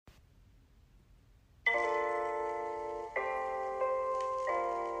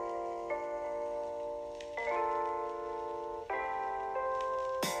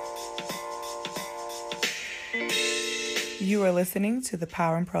You are listening to the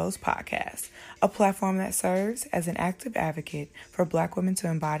Power and Prose podcast, a platform that serves as an active advocate for Black women to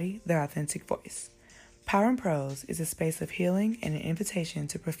embody their authentic voice. Power and Prose is a space of healing and an invitation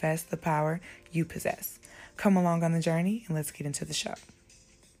to profess the power you possess. Come along on the journey and let's get into the show.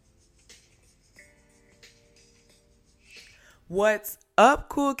 What's up,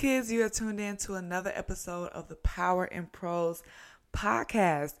 cool kids? You are tuned in to another episode of the Power and Prose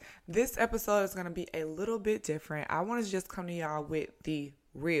podcast. This episode is going to be a little bit different. I want to just come to y'all with the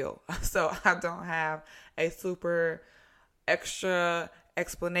real. So I don't have a super extra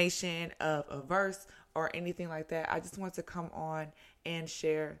explanation of a verse or anything like that. I just want to come on and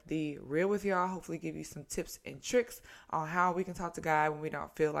share the real with y'all. Hopefully give you some tips and tricks on how we can talk to God when we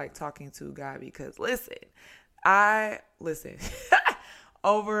don't feel like talking to God. Because listen,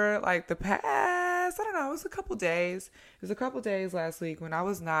 over like the past, I don't know, it was a couple days last week when I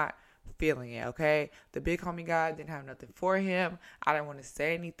was not feeling it, okay? The big homie God didn't have nothing for him. I didn't want to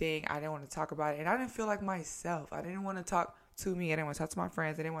say anything. I didn't want to talk about it. And I didn't feel like myself. I didn't want to talk to me. I didn't want to talk to my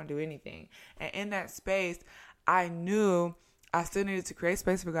friends. I didn't want to do anything. And in that space, I knew I still needed to create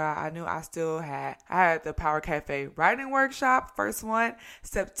space for God. I knew I had the Power Cafe writing workshop, first one.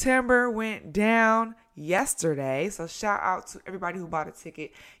 September went down yesterday. So shout out to everybody who bought a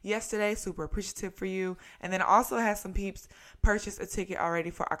ticket yesterday. Super appreciative for you. And then I also had some peeps purchase a ticket already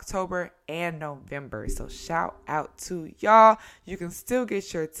for October and November. So shout out to y'all. You can still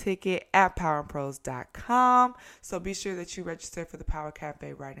get your ticket at powerandprose.com. So be sure that you register for the Power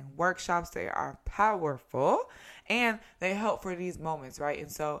Cafe writing workshops. They are powerful and they help for these moments, right? And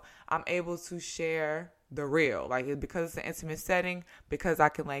so I'm able to share the real, like, because it's an intimate setting, because I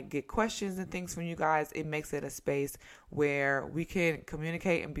can like get questions and things from you guys. It makes it a space where we can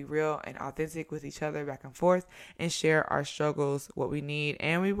communicate and be real and authentic with each other back and forth and share our struggles, what we need.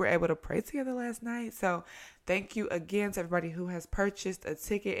 And we were able to pray together last night. So thank you again to everybody who has purchased a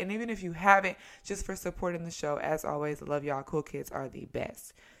ticket. And even if you haven't, just for supporting the show. As always, I love y'all. Cool kids are the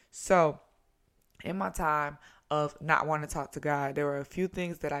best. So in my time of not wanting to talk to God, there were a few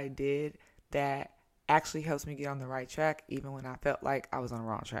things that I did that actually helps me get on the right track, even when I felt like I was on the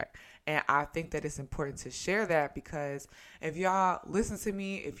wrong track. And I think that it's important to share that, because if y'all listen to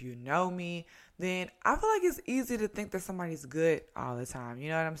me, if you know me, then I feel like it's easy to think that somebody's good all the time. You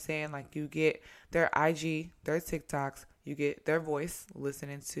know what I'm saying? Like, you get their IG, their TikToks, you get their voice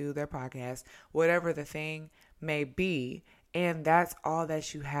listening to their podcast, whatever the thing may be. And that's all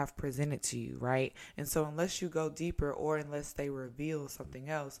that you have presented to you, right? And so unless you go deeper, or unless they reveal something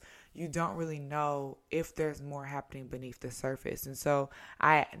else, you don't really know if there's more happening beneath the surface. And so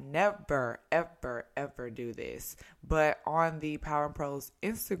I never, ever, ever do this. But on the Power and Prose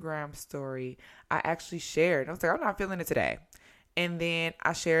Instagram story, I actually shared, I was like, I'm not feeling it today. And then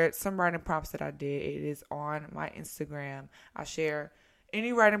I shared some writing prompts that I did. It is on my Instagram. I share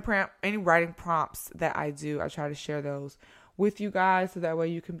any writing prompts that I do. I try to share those with you guys, so that way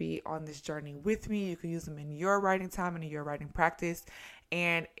you can be on this journey with me. You can use them in your writing time and in your writing practice,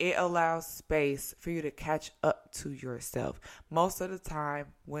 and it allows space for you to catch up to yourself. Most of the time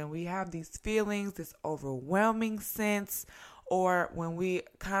when we have these feelings, this overwhelming sense, or when we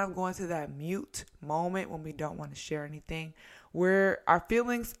kind of go into that mute moment when we don't want to share anything, where our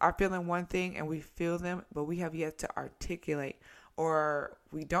feelings are feeling one thing and we feel them, but we have yet to articulate, or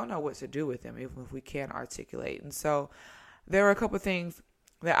we don't know what to do with them, even if we can articulate. And so there were a couple of things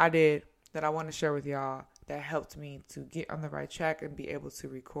that I did that I want to share with y'all that helped me to get on the right track and be able to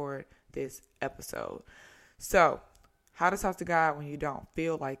record this episode. So, how to talk to God when you don't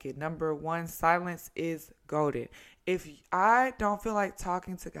feel like it. Number one, silence is golden. If I don't feel like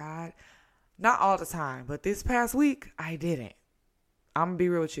talking to God, not all the time, but this past week, I didn't. I'm going to be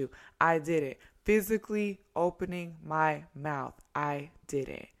real with you. I didn't. Physically opening my mouth, I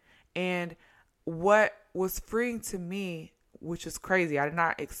didn't. And what was freeing to me, which is crazy, I did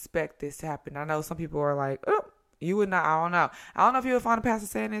not expect this to happen. I know some people are like, oh, you would not, I don't know if you would find a pastor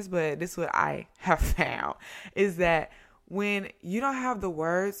saying this, but this is what I have found, is that when you don't have the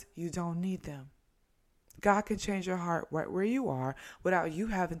words, you don't need them. God can change your heart right where you are without you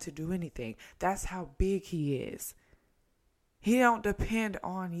having to do anything. That's how big He is. He don't depend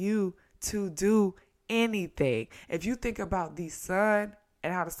on you to do anything. If you think about the sun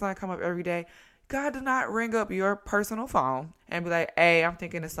and how the sun come up every day, God did not ring up your personal phone and be like, hey, I'm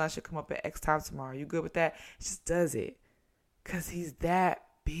thinking the sun should come up at X time tomorrow. You good with that? He just does it because He's that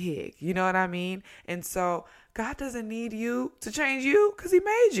big. You know what I mean? And so God doesn't need you to change you because He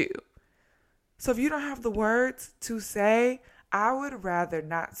made you. So if you don't have the words to say, I would rather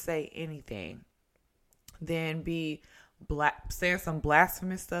not say anything than be saying some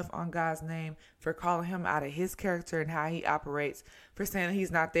blasphemous stuff on God's name, for calling him out of his character and how he operates, for saying that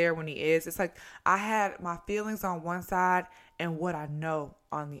he's not there when he is. It's like I had my feelings on one side and what I know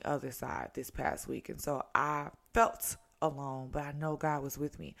on the other side this past week. And so I felt alone, but I know God was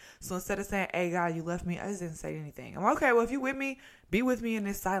with me. So instead of saying, hey, God, you left me, I just didn't say anything. I'm okay. Well, if you're with me, be with me in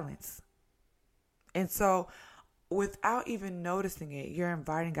this silence. And so without even noticing it, you're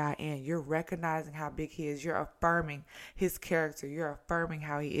inviting God in. You're recognizing how big he is. You're affirming his character. You're affirming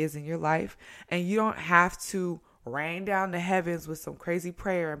how he is in your life. And you don't have to rain down the heavens with some crazy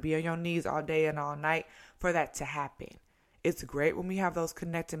prayer and be on your knees all day and all night for that to happen. It's great when we have those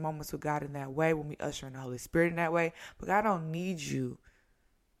connected moments with God in that way, when we usher in the Holy Spirit in that way. But God don't need you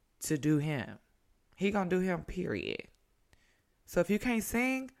to do him. He gonna do him, period. So if you can't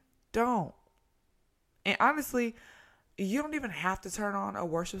sing, don't. And honestly, you don't even have to turn on a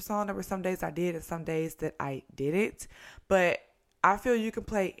worship song. There were some days I did and some days that I didn't. But I feel you can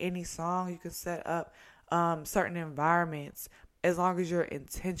play any song. You can set up certain environments as long as you're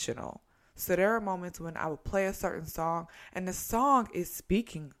intentional. So there are moments when I would play a certain song and the song is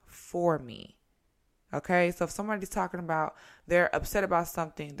speaking for me. Okay, so if somebody's talking about they're upset about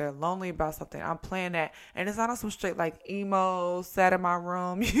something, they're lonely about something, I'm playing that. And it's not on some straight like emo, sat in my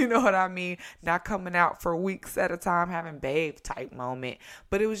room, you know what I mean? Not coming out for weeks at a time, having babe type moment.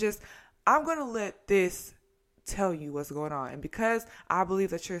 But it was just, I'm going to let this tell you what's going on. And because I believe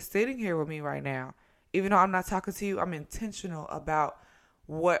that you're sitting here with me right now, even though I'm not talking to you, I'm intentional about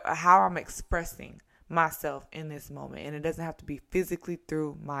how I'm expressing myself in this moment, and it doesn't have to be physically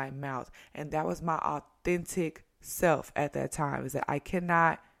through my mouth. And that was my authentic self at that time, is that I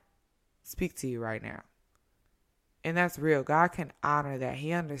cannot speak to you right now. And that's real. God can honor that.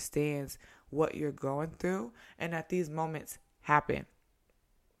 He understands what you're going through and that these moments happen.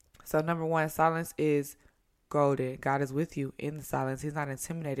 So number one, silence is golden. God is with you in the silence. He's not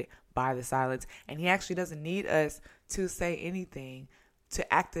intimidated by the silence, and he actually doesn't need us to say anything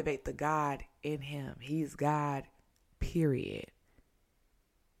to activate the God in him. He's God, period.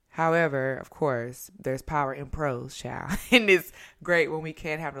 However, of course, there's power in prose, child. And it's great when we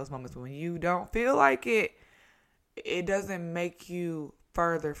can have those moments. But when you don't feel like it, it doesn't make you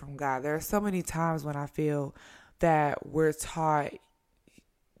further from God. There are so many times when I feel that we're taught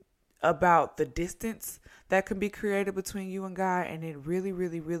about the distance that can be created between you and God. And it really,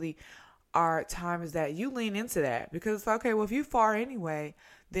 really, really are times that you lean into that, because it's okay, well, if you far anyway,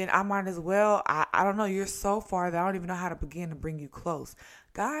 then I might as well, I don't know, you're so far that I don't even know how to begin to bring you close.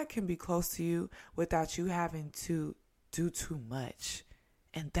 God can be close to you without you having to do too much.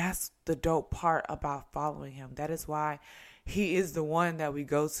 And that's the dope part about following him. That is why he is the one that we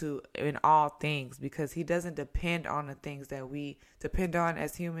go to in all things, because he doesn't depend on the things that we depend on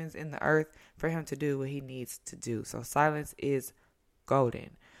as humans in the earth for him to do what he needs to do. So silence is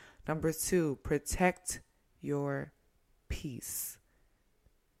golden. Number two, protect your peace.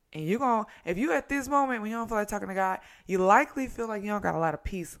 And if you at this moment when you don't feel like talking to God, you likely feel like you don't got a lot of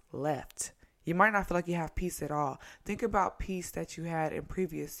peace left. You might not feel like you have peace at all. Think about peace that you had in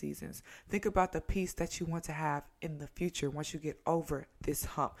previous seasons. Think about the peace that you want to have in the future once you get over this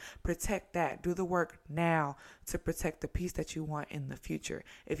hump. Protect that. Do the work now to protect the peace that you want in the future.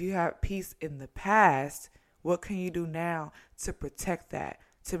 If you have peace in the past, what can you do now to protect that?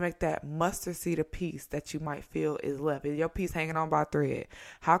 To make that mustard seed of peace that you might feel is left. Is your peace hanging on by a thread?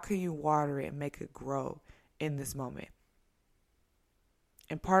 How can you water it and make it grow in this moment?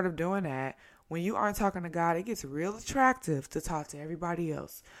 And part of doing that, when you aren't talking to God, it gets real attractive to talk to everybody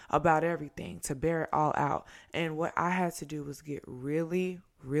else about everything, to bear it all out. And what I had to do was get really,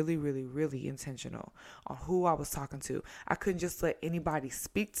 really, really, really intentional on who I was talking to. I couldn't just let anybody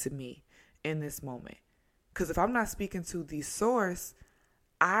speak to me in this moment. Because if I'm not speaking to the source,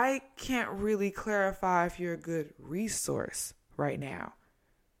 I can't really clarify if you're a good resource right now.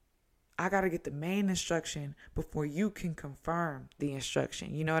 I got to get the main instruction before you can confirm the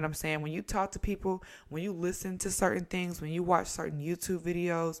instruction. You know what I'm saying? When you talk to people, when you listen to certain things, when you watch certain YouTube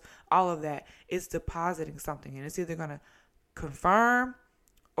videos, all of that, it's depositing something. And it's either going to confirm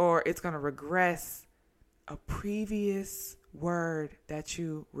or it's going to regress a previous word that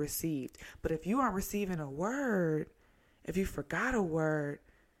you received. But if you aren't receiving a word, if you forgot a word,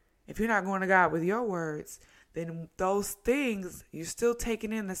 if you're not going to God with your words, then those things, you're still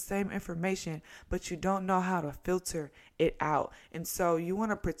taking in the same information, but you don't know how to filter it out. And so you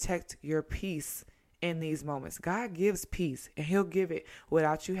want to protect your peace in these moments. God gives peace, and he'll give it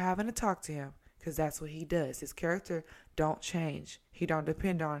without you having to talk to him, because that's what he does. His character don't change. He don't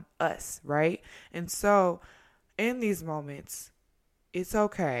depend on us, right? And so in these moments, it's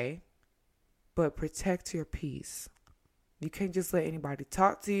okay, but protect your peace. You can't just let anybody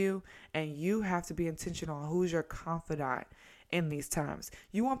talk to you, and you have to be intentional on who's your confidant in these times.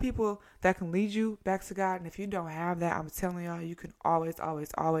 You want people that can lead you back to God, and if you don't have that, I'm telling y'all, you can always,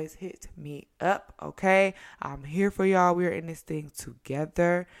 always, always hit me up, okay? I'm here for y'all. We're in this thing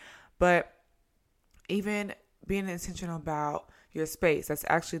together. But even being intentional about your space, that's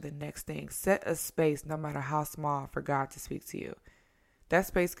actually the next thing. Set a space, no matter how small, for God to speak to you. That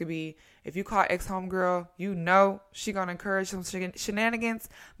space could be, if you call ex-homegirl, you know she going to encourage some shenanigans.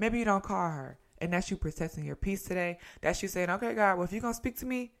 Maybe you don't call her. And that's you protecting your peace today. That's you saying, okay, God, well, if you're going to speak to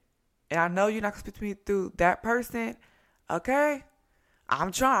me, and I know you're not going to speak to me through that person, okay,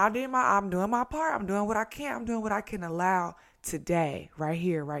 I'm doing my part. I'm doing what I can. I'm doing what I can allow today, right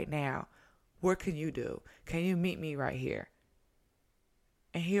here, right now. What can you do? Can you meet me right here?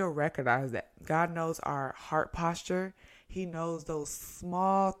 And he'll recognize that. God knows our heart posture. He knows those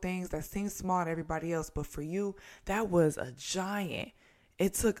small things that seem small to everybody else, but for you, that was a giant.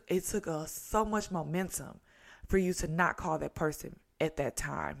 It took so much momentum for you to not call that person at that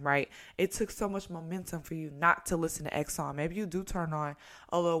time, right? It took so much momentum for you not to listen to X song. Maybe you do turn on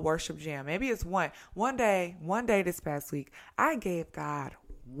a little worship jam. Maybe it's one day this past week, I gave God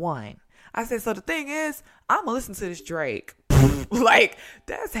one. I said, so the thing is, I'm going to listen to this Drake. Like,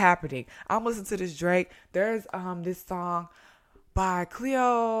 that's happening. I'm listening to this Drake. There's this song by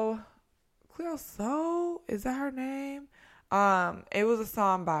Cleo Sol. Is that her name? It was a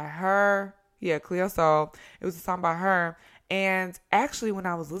song by her. Yeah, Cleo Sol. It was a song by her. And actually, when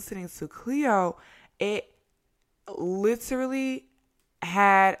I was listening to Cleo, it literally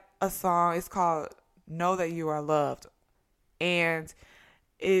had a song. It's called Know That You Are Loved. And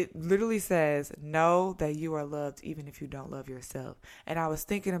it literally says, know that you are loved even if you don't love yourself. And I was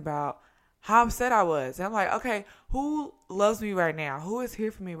thinking about how upset I was. And I'm like, okay, who loves me right now? Who is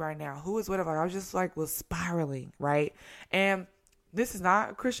here for me right now? Who is whatever? I was just was spiraling, right? And this is not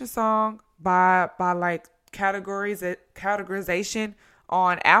a Christian song by like categorization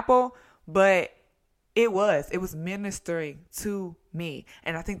on Apple, but it was ministering to me.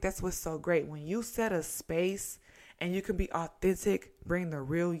 And I think that's what's so great. When you set a space and you can be authentic, bring the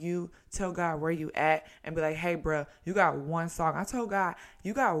real you, tell God where you at, and be like, hey, bro, you got one song. I told God,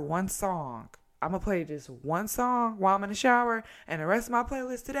 you got one song. I'm going to play just one song while I'm in the shower, and the rest of my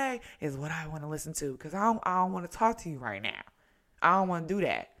playlist today is what I want to listen to, because I don't want to talk to you right now. I don't want to do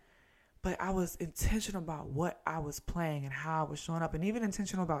that. But I was intentional about what I was playing and how I was showing up, and even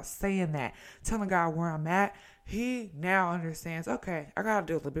intentional about saying that, telling God where I'm at. He now understands, okay, I got to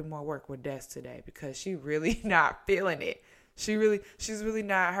do a little bit more work with Des today, because she really not feeling it. She's really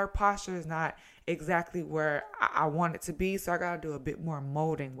not, her posture is not exactly where I want it to be. So I got to do a bit more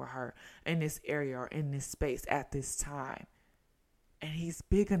molding with her in this area or in this space at this time. And he's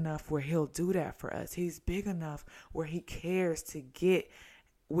big enough where he'll do that for us. He's big enough where he cares to get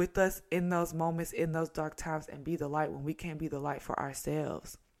with us in those moments, in those dark times, and be the light when we can't be the light for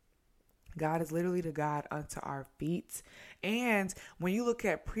ourselves. God is literally the God unto our feet. And when you look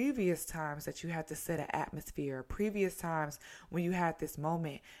at previous times that you had to set an atmosphere, previous times when you had this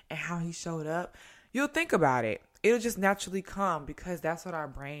moment and how he showed up, you'll think about it. It'll just naturally come, because that's what our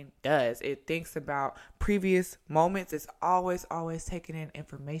brain does. It thinks about previous moments. It's always taking in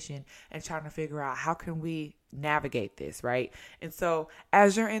information and trying to figure out how can we navigate this, right? And so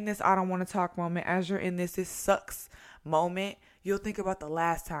as you're in this I don't want to talk moment, as you're in this sucks moment, you'll think about the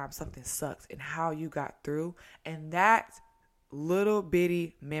last time something sucks and how you got through. And that little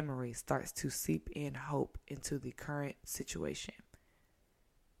bitty memory starts to seep in hope into the current situation.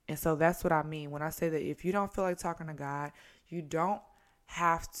 And so that's what I mean when I say that if you don't feel like talking to God, you don't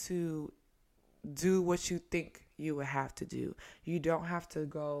have to do what you think you would have to do. You don't have to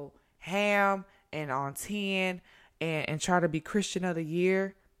go ham and on 10 and try to be Christian of the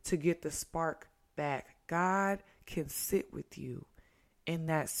year to get the spark back. God can sit with you in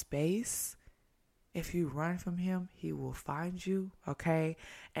that space. If you run from him, he will find you, okay?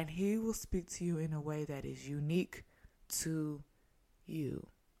 And he will speak to you in a way that is unique to you.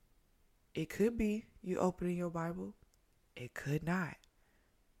 It could be you opening your Bible. It could not.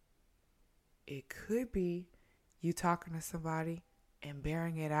 It could be you talking to somebody and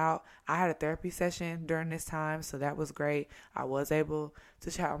bearing it out. I had a therapy session during this time, so that was great. I was able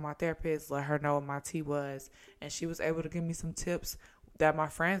to chat with my therapist, let her know what my tea was, and she was able to give me some tips that my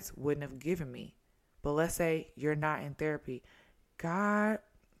friends wouldn't have given me. But let's say you're not in therapy. God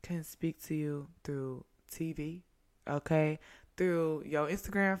can speak to you through TV, okay? Through your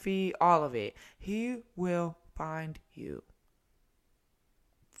Instagram feed, all of it. He will find you.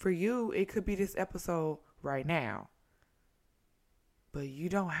 For you, it could be this episode right now. But you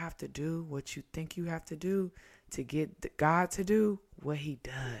don't have to do what you think you have to do to get God to do what he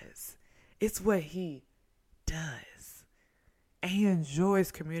does. It's what he does. And he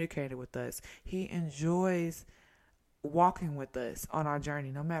enjoys communicating with us. He enjoys walking with us on our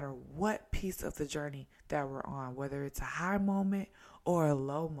journey, no matter what piece of the journey that we're on, whether it's a high moment or a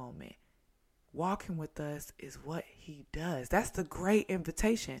low moment. Walking with us is what he does. That's the great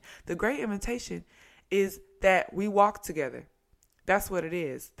invitation. The great invitation is that we walk together. That's what it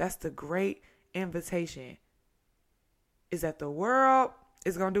is. That's the great invitation. Is that the world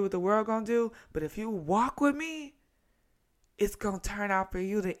is going to do what the world going to do, but if you walk with me, it's going to turn out for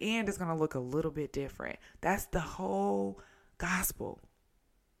you. The end is going to look a little bit different. That's the whole gospel,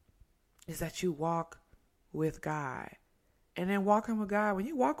 is that you walk with God. And then walking with God, when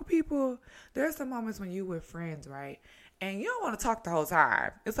you walk with people, there's some moments when you with friends, right? And you don't want to talk the whole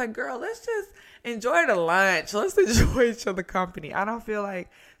time. It's like, girl, let's just enjoy the lunch. Let's enjoy each other's company. I don't feel like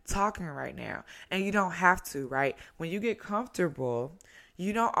talking right now. And you don't have to, right? When you get comfortable,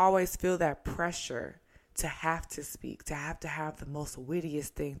 you don't always feel that pressure to have to speak, to have the most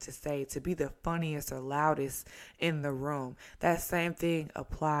wittiest thing to say, to be the funniest or loudest in the room. That same thing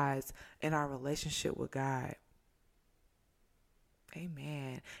applies in our relationship with God.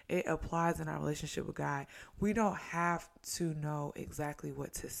 Amen. It applies in our relationship with God. We don't have to know exactly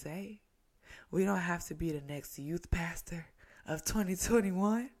what to say. We don't have to be the next youth pastor of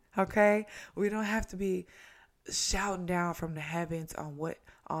 2021. Okay? We don't have to be shouting down from the heavens on what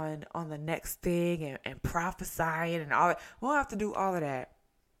on the next thing and prophesying and all that. We don't have to do all of that.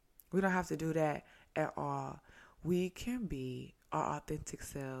 We don't have to do that at all. We can be our authentic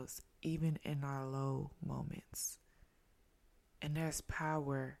selves even in our low moments. And there's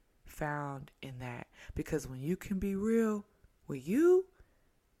power found in that. Because when you can be real with you,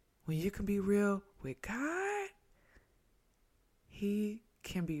 when you can be real with God, he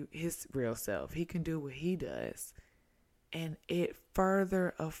can be his real self. He can do what he does. And it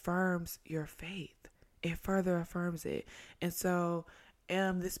further affirms your faith. It further affirms it. And so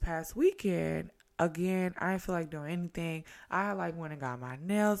this past weekend, again, I didn't feel like doing anything. I went and got my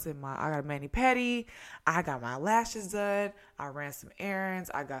nails and I got a mani-pedi. I got my lashes done. I ran some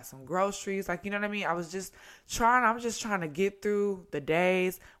errands. I got some groceries. You know what I mean? I'm just trying to get through the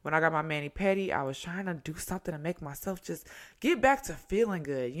days. When I got my mani-pedi, I was trying to do something to make myself just get back to feeling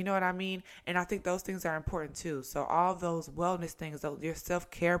good. You know what I mean? And I think those things are important too. So all those wellness things, your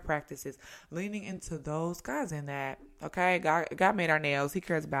self-care practices, leaning into those, God's in that. Okay, God made our nails. He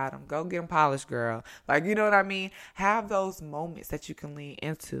cares about them. Go get them polished, girl. You know what I mean? Have those moments that you can lean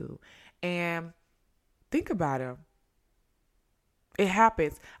into and think about him. It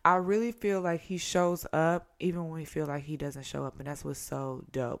happens. I really feel like he shows up even when we feel like he doesn't show up. And that's what's so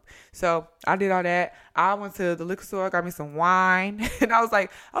dope. So I did all that. I went to the liquor store, got me some wine. And I was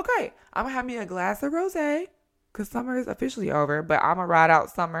like, okay, I'm going to have me a glass of rosé because summer is officially over. But I'm going to ride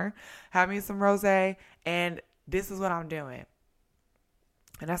out summer. Have me some rosé. And this is what I'm doing.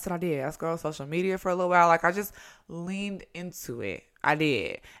 And that's what I did. I scrolled social media for a little while. I just leaned into it. I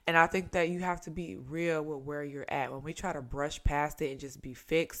did. And I think that you have to be real with where you're at. When we try to brush past it and just be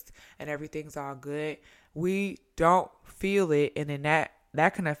fixed and everything's all good, we don't feel it. And then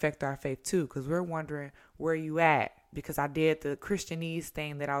that can affect our faith too, because we're wondering where you at. Because I did the Christianese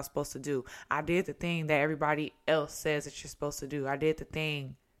thing that I was supposed to do. I did the thing that everybody else says that you're supposed to do. I did the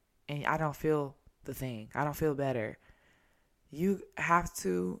thing and I don't feel the thing. I don't feel better. You have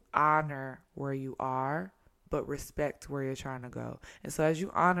to honor where you are, but respect where you're trying to go. And so as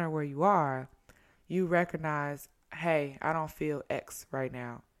you honor where you are, you recognize, hey, I don't feel X right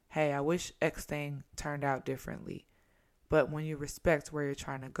now. Hey, I wish X thing turned out differently. But when you respect where you're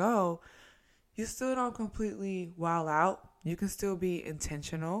trying to go, you still don't completely wild out. You can still be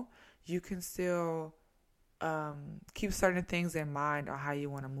intentional. You can still keep certain things in mind on how you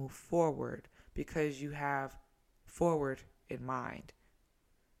want to move forward because you have forward in mind.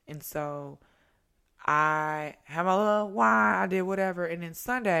 And so I had my little wine, I did whatever. And then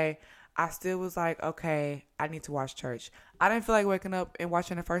Sunday, I still was like, okay, I need to watch church. I didn't feel like waking up and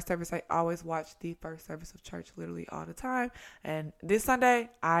watching the first service. I always watch the first service of church literally all the time. And this Sunday,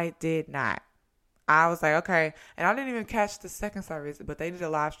 I did not. I was like, okay. And I didn't even catch the second service, but they did a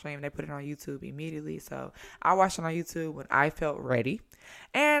live stream. They put it on YouTube immediately. So I watched it on YouTube when I felt ready.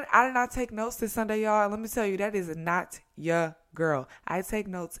 And I did not take notes this Sunday, y'all. And let me tell you, that is not your girl. I take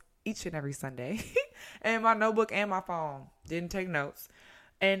notes each and every Sunday. And my notebook and my phone. Didn't take notes.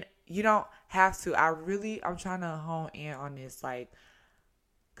 And you don't have to. I'm trying to hone in on this.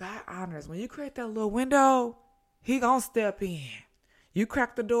 God honors. When you create that little window, he gonna step in. You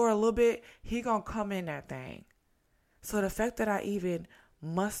crack the door a little bit, he gonna come in that thing. So the fact that I even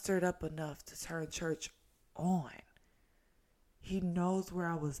mustered up enough to turn church on. He knows where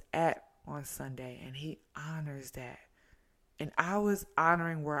I was at on Sunday, and he honors that. And I was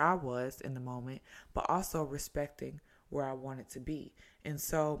honoring where I was in the moment, but also respecting where I wanted to be. And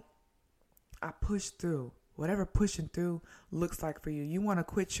so I pushed through. Whatever pushing through looks like for you. You want to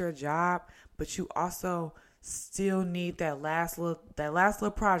quit your job, but you also still need that last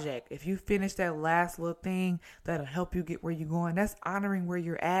little project. If you finish that last little thing that'll help you get where you're going, that's honoring where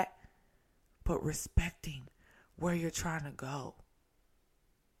you're at, but respecting where you're trying to go.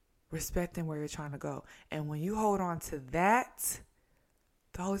 Respecting where you're trying to go. And when you hold on to that,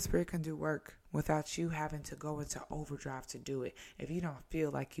 the Holy Spirit can do work without you having to go into overdrive to do it. If you don't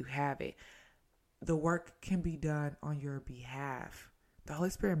feel like you have it, the work can be done on your behalf. The Holy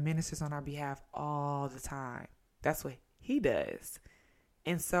Spirit ministers on our behalf all the time. That's what he does.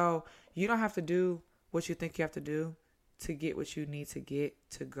 And so you don't have to do what you think you have to do to get what you need to get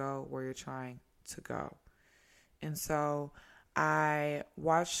to go where you're trying to go. And so I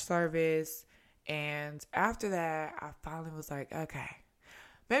watched service, and after that, I finally was like, okay,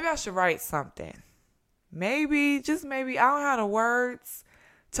 maybe I should write something. Maybe, just maybe, I don't have the words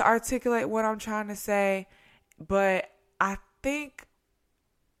to articulate what I'm trying to say, but I think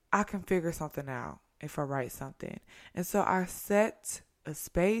I can figure something out if I write something. And so I set a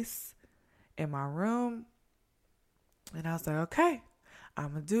space in my room, and I was like, okay,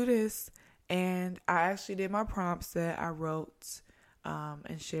 I'm going to do this. And I actually did my prompts that I wrote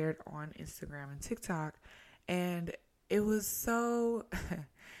and shared on Instagram and TikTok. And it was so,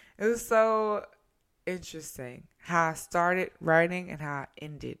 interesting how I started writing and how I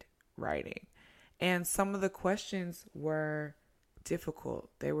ended writing. And some of the questions were difficult.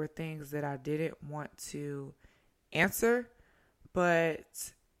 They were things that I didn't want to answer,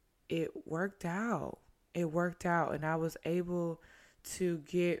 but it worked out. It worked out, and I was able to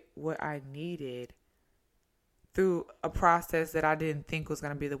get what I needed through a process that I didn't think was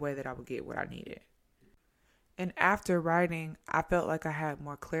going to be the way that I would get what I needed. And after writing, I felt like I had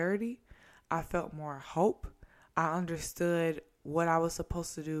more clarity. I felt more hope. I understood what I was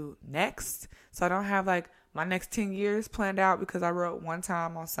supposed to do next. So I don't have like my next 10 years planned out because I wrote one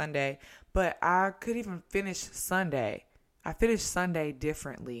time on Sunday, but I could even finish Sunday. I finished Sunday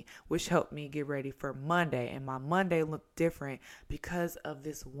differently, which helped me get ready for Monday. And my Monday looked different because of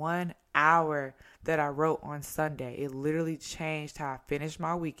this 1 hour that I wrote on Sunday. It literally changed how I finished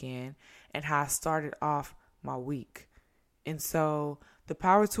my weekend and how I started off my week. And so the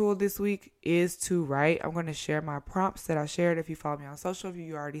power tool this week is to write. I'm going to share my prompts that I shared. If you follow me on social, if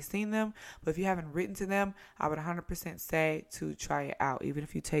you already seen them, but if you haven't written to them, I would 100% say to try it out. Even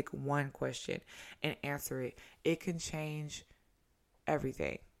if you take one question and answer it, it can change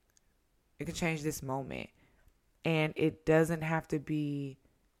everything. It can change this moment. And it doesn't have to be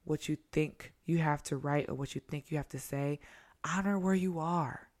what you think you have to write or what you think you have to say. Honor where you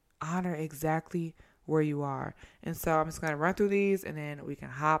are. Honor exactly where you are. And so I'm just going to run through these and then we can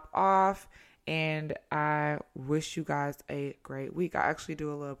hop off. And I wish you guys a great week. I actually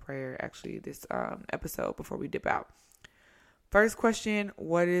do a little prayer this episode before we dip out. First question,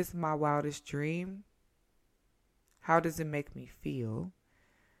 what is my wildest dream? How does it make me feel?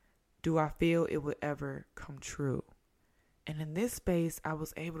 Do I feel it would ever come true? And in this space, I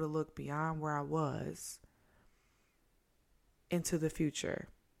was able to look beyond where I was into the future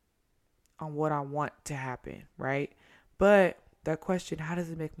on what I want to happen, right? But that question, how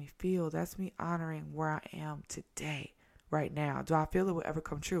does it make me feel? That's me honoring where I am today, right now. Do I feel it will ever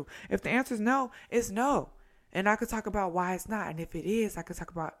come true? If the answer is no, it's no. And I could talk about why it's not. And if it is, I could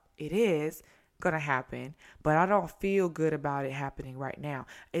talk about it is going to happen, but I don't feel good about it happening right now.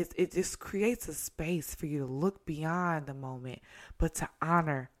 It just creates a space for you to look beyond the moment, but to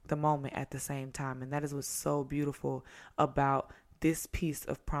honor the moment at the same time. And that is what's so beautiful about this piece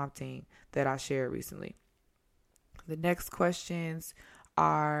of prompting that I shared recently. The next questions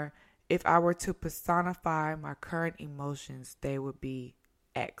are, if I were to personify my current emotions, they would be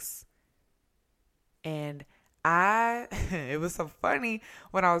X. And it was so funny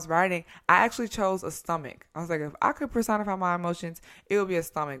when I was writing, I actually chose a stomach. I was like, if I could personify my emotions, it would be a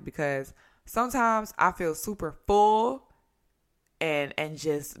stomach, because sometimes I feel super full and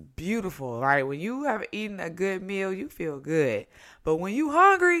just beautiful, right? When you have eaten a good meal, you feel good. But when you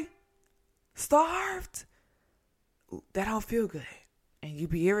hungry, starved, that don't feel good. And you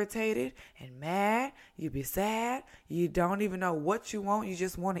be irritated and mad, you be sad, you don't even know what you want, you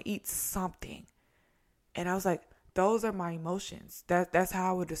just want to eat something. And I was like, those are my emotions. That's how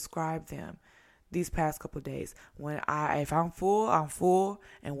I would describe them these past couple of days. If I'm full, I'm full.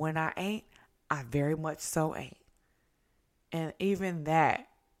 And when I ain't, I very much so ain't. And even that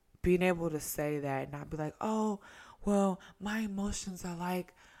being able to say that and not be like, oh, well, my emotions are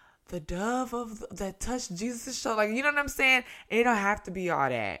like the dove that touched Jesus' shoulder. Like, you know what I'm saying? It don't have to be all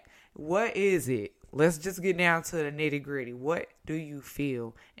that. What is it? Let's just get down to the nitty gritty. What do you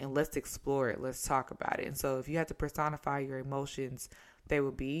feel? And let's explore it. Let's talk about it. And so if you had to personify your emotions, they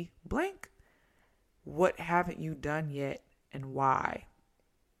would be blank. What haven't you done yet and why?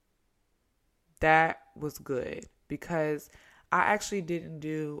 That was good because I actually didn't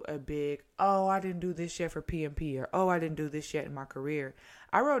do a big, oh, I didn't do this yet for PMP, or oh, I didn't do this yet in my career.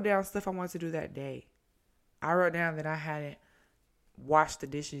 I wrote down stuff I wanted to do that day. I wrote down that I hadn't washed the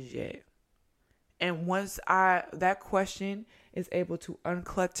dishes yet. And once that question is able to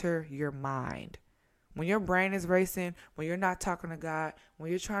unclutter your mind. When your brain is racing, when you're not talking to God,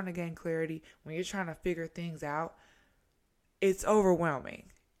 when you're trying to gain clarity, when you're trying to figure things out, it's overwhelming.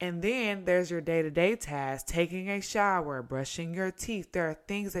 And then there's your day-to-day tasks, taking a shower, brushing your teeth. There are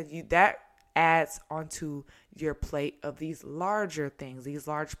things that adds onto your plate of these larger things, these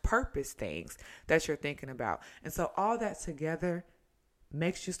large purpose things that you're thinking about. And so all that together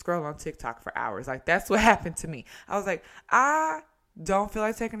makes you scroll on TikTok for hours. Like, that's what happened to me. I was like, I don't feel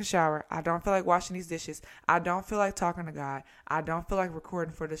like taking a shower. I don't feel like washing these dishes. I don't feel like talking to God. I don't feel like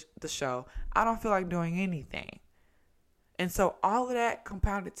recording for the show. I don't feel like doing anything. And so all of that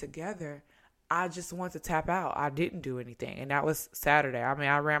compounded together, I just wanted to tap out. I didn't do anything. And that was Saturday. I mean,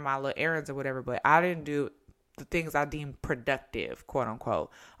 I ran my little errands or whatever, but I didn't do the things I deemed productive, quote unquote,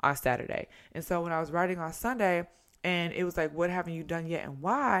 on Saturday. And so when I was writing on Sunday and it was like, what haven't you done yet and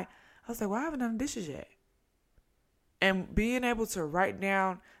why? I was like, well, I haven't done the dishes yet. And being able to write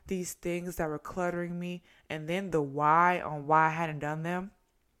down these things that were cluttering me and then the why on why I hadn't done them,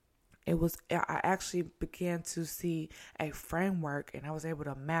 I actually began to see a framework and I was able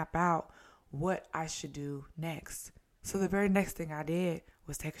to map out what I should do next. So the very next thing I did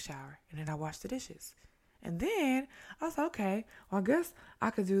was take a shower and then I washed the dishes. And then I was like, okay, well, I guess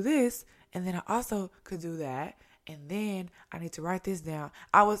I could do this. And then I also could do that. And then I need to write this down.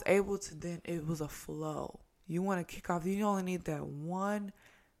 I was able to then, it was a flow. You want to kick off, you only need that one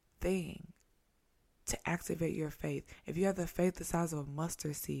thing to activate your faith. If you have the faith the size of a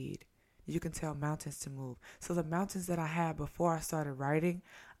mustard seed, you can tell mountains to move. So the mountains that I had before I started writing,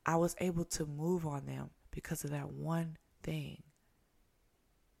 I was able to move on them because of that one thing.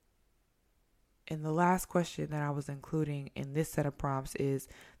 And the last question that I was including in this set of prompts is,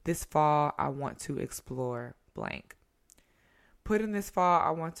 this fall, I want to explore blank. Putting this fall,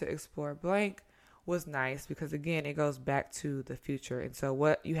 I want to explore blank was nice because, again, it goes back to the future. And so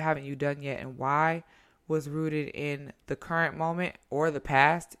what haven't you done yet and why was rooted in the current moment or the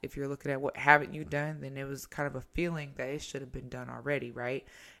past. If you're looking at what haven't you done, then it was kind of a feeling that it should have been done already, right?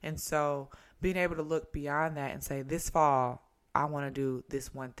 And so being able to look beyond that and say, this fall, I want to do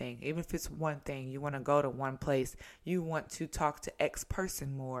this one thing. Even if it's one thing, you want to go to one place, you want to talk to X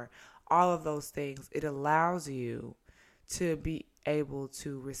person more, all of those things, it allows you to be able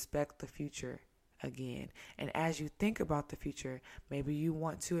to respect the future again. And as you think about the future, maybe you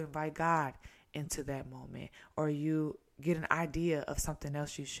want to invite God into that moment, or you get an idea of something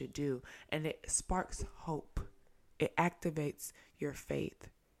else you should do, and it sparks hope. It activates your faith.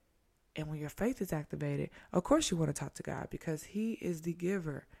 And when your faith is activated, of course you want to talk to God because He is the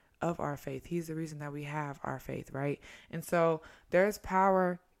giver of our faith. He's the reason that we have our faith, right? And so there's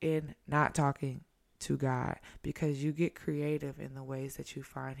power in not talking to God because you get creative in the ways that you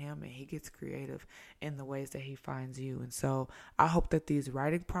find Him, and He gets creative in the ways that He finds you. And so I hope that these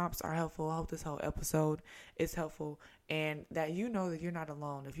writing prompts are helpful. I hope this whole episode is helpful, and that you know that you're not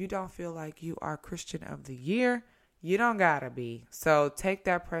alone. If you don't feel like you are Christian of the year, you don't gotta be. So take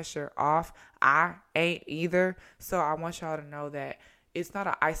that pressure off. I ain't either. So I want y'all to know that it's not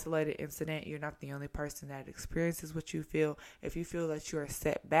an isolated incident. You're not the only person that experiences what you feel. If you feel that you're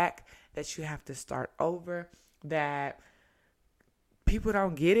set back, that you have to start over, that people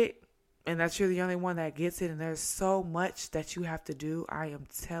don't get it, and that you're the only one that gets it, and there's so much that you have to do, I am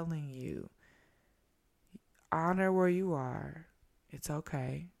telling you, honor where you are. It's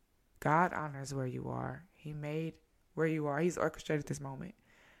okay. God honors where you are. He made where you are. He's orchestrated this moment.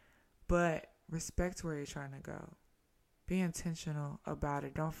 But respect where you're trying to go. Be intentional about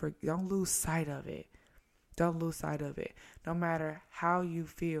it. Don't lose sight of it. Don't lose sight of it. No matter how you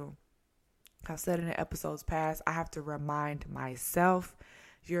feel. I've said in the episodes past, I have to remind myself,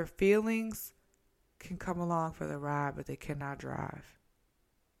 your feelings can come along for the ride, but they cannot drive.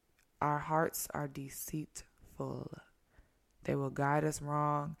 Our hearts are deceitful. They will guide us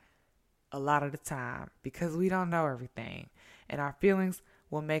wrong a lot of the time because we don't know everything. And our feelings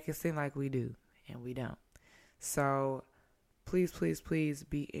will make it seem like we do, and we don't. So please, please, please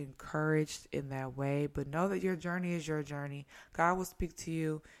be encouraged in that way. But know that your journey is your journey. God will speak to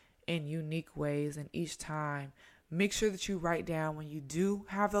you in unique ways, and each time, make sure that you write down when you do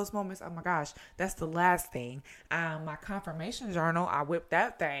have those moments. Oh my gosh, that's the last thing. My confirmation journal, I whipped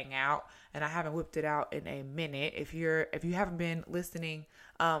that thing out, and I haven't whipped it out in a minute. If you haven't been listening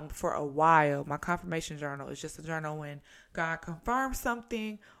for a while, my confirmation journal is just a journal when God confirms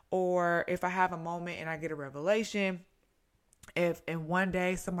something, or if I have a moment and I get a revelation. If in one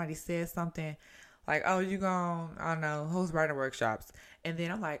day somebody says something like, oh, you going, I don't know, host writing workshops. And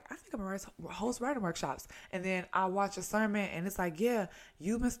then I'm like, I think I'm going to host writing workshops. And then I watch a sermon and it's like, yeah,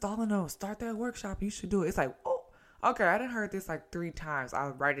 you've been stalling them. Start that workshop. You should do it. It's like, oh, okay, I done heard this like 3 times.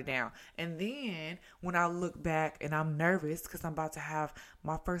 I'll write it down. And then when I look back and I'm nervous because I'm about to have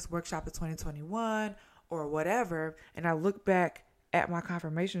my first workshop in 2021 or whatever, and I look back at my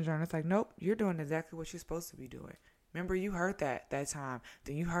confirmation journal, it's like, nope, you're doing exactly what you're supposed to be doing. Remember, you heard that time.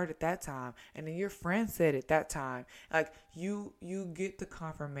 Then you heard it that time. And then your friend said it that time. Like, you get the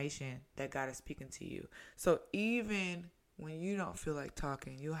confirmation that God is speaking to you. So even when you don't feel like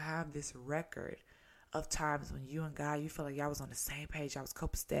talking, you'll have this record of times when you and God, you feel like y'all was on the same page. Y'all was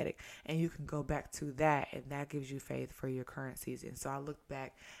copacetic. And you can go back to that. And that gives you faith for your current season. So I look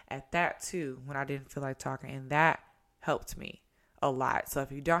back at that too when I didn't feel like talking. And that helped me a lot. So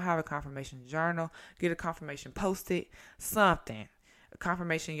if you don't have a confirmation journal, get a confirmation post-it, something. A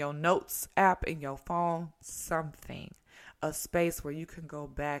confirmation, your notes app in your phone, something. A space where you can go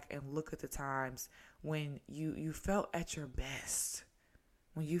back and look at the times when you felt at your best,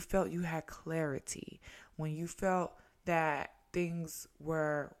 when you felt you had clarity, when you felt that things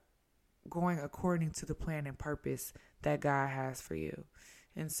were going according to the plan and purpose that God has for you.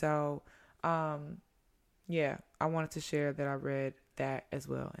 And so, yeah, I wanted to share that I read that as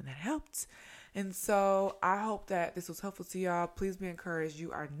well, and that helped. And so I hope that this was helpful to y'all. Please be encouraged.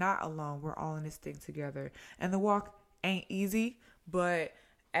 You are not alone. We're all in this thing together. And the walk ain't easy, but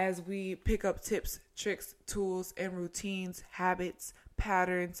as we pick up tips, tricks, tools, and routines, habits,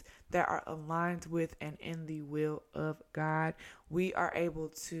 patterns that are aligned with and in the will of God, we are able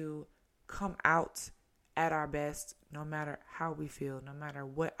to come out at our best, no matter how we feel, no matter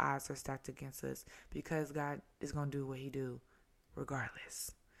what odds are stacked against us, because God is going to do what he do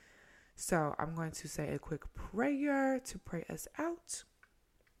regardless. So I'm going to say a quick prayer to pray us out.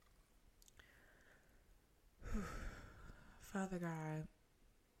 Father God,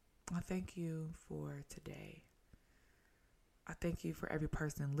 I thank you for today. I thank you for every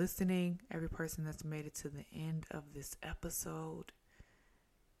person listening, every person that's made it to the end of this episode,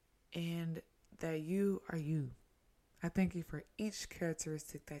 and that you are you. I thank you for each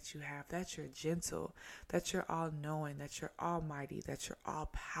characteristic that you have, that you're gentle, that you're all-knowing, that you're almighty, that you're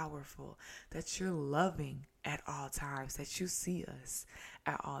all-powerful, that you're loving at all times, that you see us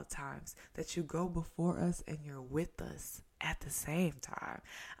at all times, that you go before us and you're with us at the same time.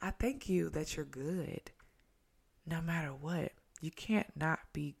 I thank you that you're good no matter what. You can't not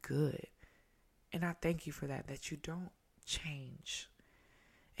be good. And I thank you for that you don't change.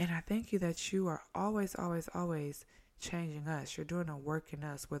 And I thank you that you are always, always, always changing us. You're doing a work in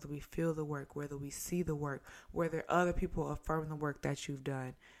us, whether we feel the work, whether we see the work, whether other people affirm the work that you've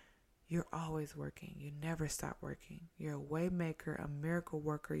done. You're always working. You never stop working. You're a way maker, a miracle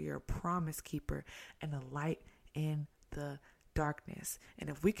worker. You're a promise keeper and a light in the darkness. And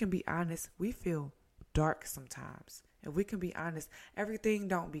if we can be honest, we feel dark sometimes. If we can be honest, everything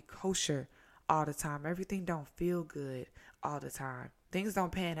don't be kosher all the time. Everything don't feel good all the time. Things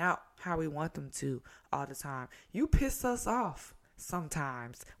don't pan out how we want them to all the time. You piss us off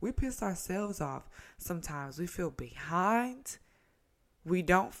sometimes. We piss ourselves off sometimes. We feel behind. We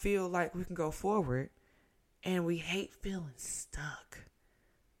don't feel like we can go forward. And we hate feeling stuck.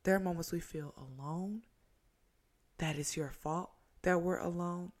 There are moments we feel alone. That it's your fault that we're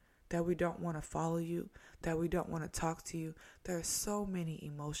alone. That we don't want to follow you. That we don't want to talk to you. There are so many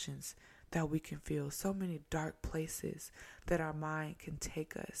emotions that we can feel, so many dark places that our mind can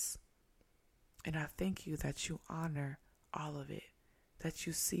take us. And I thank you that you honor all of it, that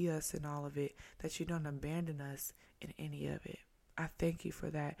you see us in all of it, that you don't abandon us in any of it. I thank you for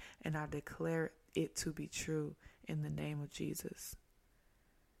that, and I declare it to be true in the name of Jesus.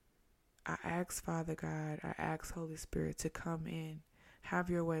 I ask, Father God, I ask Holy Spirit to come in, have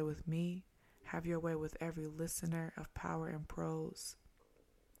your way with me, have your way with every listener of Power and Prose.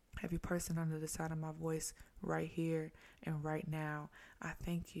 Every person under the sound of my voice right here and right now, I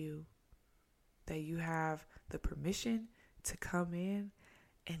thank you that you have the permission to come in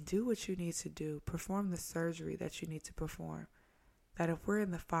and do what you need to do. Perform the surgery that you need to perform. That if we're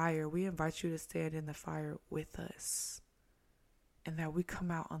in the fire, we invite you to stand in the fire with us. and that we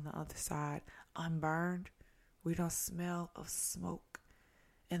come out on the other side unburned. We don't smell of smoke,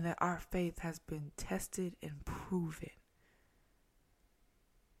 and that our faith has been tested and proven.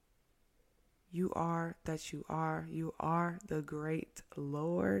 You are that you are. You are the great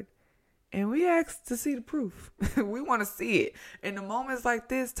Lord. And we ask to see the proof. We want to see it. In the moments like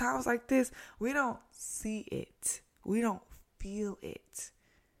this, times like this, we don't see it. We don't feel it.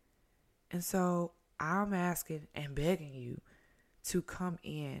 And so I'm asking and begging you to come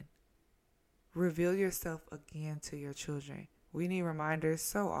in. Reveal yourself again to your children. We need reminders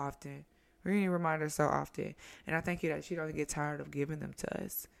so often. And I thank you that you don't get tired of giving them to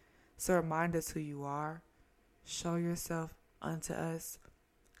us. So remind us who you are. Show yourself unto us.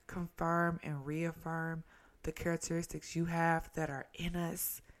 Confirm and reaffirm the characteristics you have that are in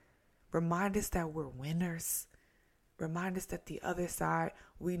us. Remind us that we're winners. Remind us that the other side,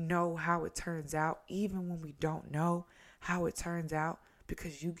 we know how it turns out, even when we don't know how it turns out,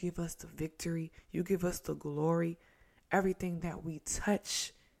 because you give us the victory. You give us the glory. Everything that we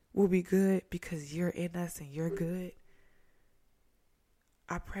touch will be good because you're in us and you're good.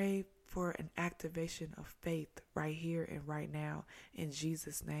 I pray for an activation of faith right here and right now in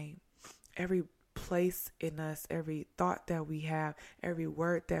Jesus' name. Every place in us, every thought that we have, every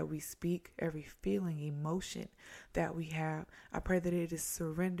word that we speak, every feeling, emotion that we have, I pray that it is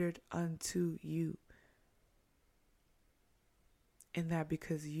surrendered unto you. And that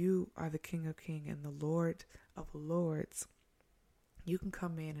because you are the King of Kings and the Lord of Lords, you can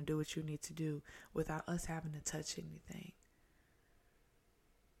come in and do what you need to do without us having to touch anything.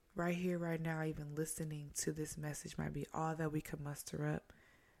 Right here, right now, even listening to this message might be all that we can muster up,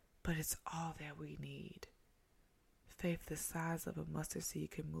 but it's all that we need. Faith the size of a mustard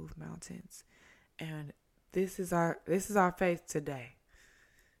seed can move mountains. And this is our faith today.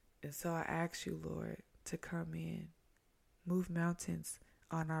 And so I ask you, Lord, to come in, move mountains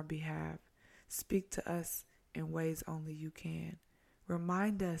on our behalf. Speak to us in ways only you can.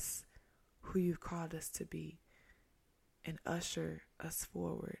 Remind us who you've called us to be and usher us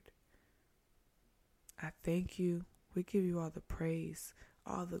forward. I thank you. We give you all the praise,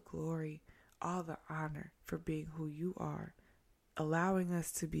 all the glory, all the honor for being who you are, allowing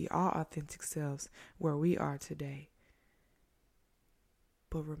us to be our authentic selves where we are today,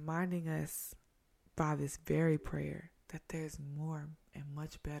 but reminding us by this very prayer that there's more and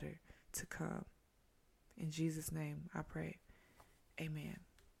much better to come. In Jesus' name I pray. Amen.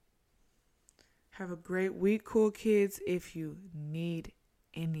 Have a great week, cool kids. If you need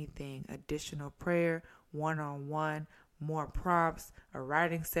anything, additional prayer, one-on-one, more prompts, a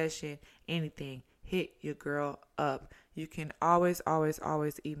writing session, anything, hit your girl up. You can always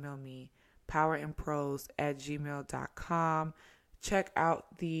email me, powerandprose@gmail.com. Check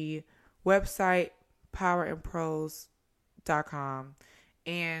out the website, powerandprose.com.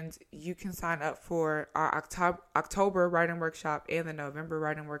 And you can sign up for our October writing workshop and the November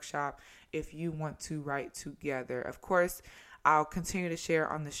writing workshop if you want to write together. Of course, I'll continue to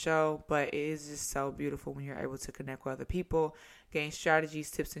share on the show, but it is just so beautiful when you're able to connect with other people, gain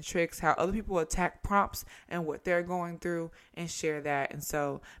strategies, tips, and tricks, how other people attack prompts and what they're going through, and share that. And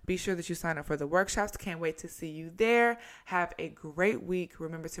so be sure that you sign up for the workshops. Can't wait to see you there. Have a great week.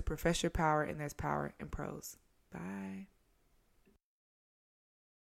 Remember to profess your power, and there's power in prose. Bye.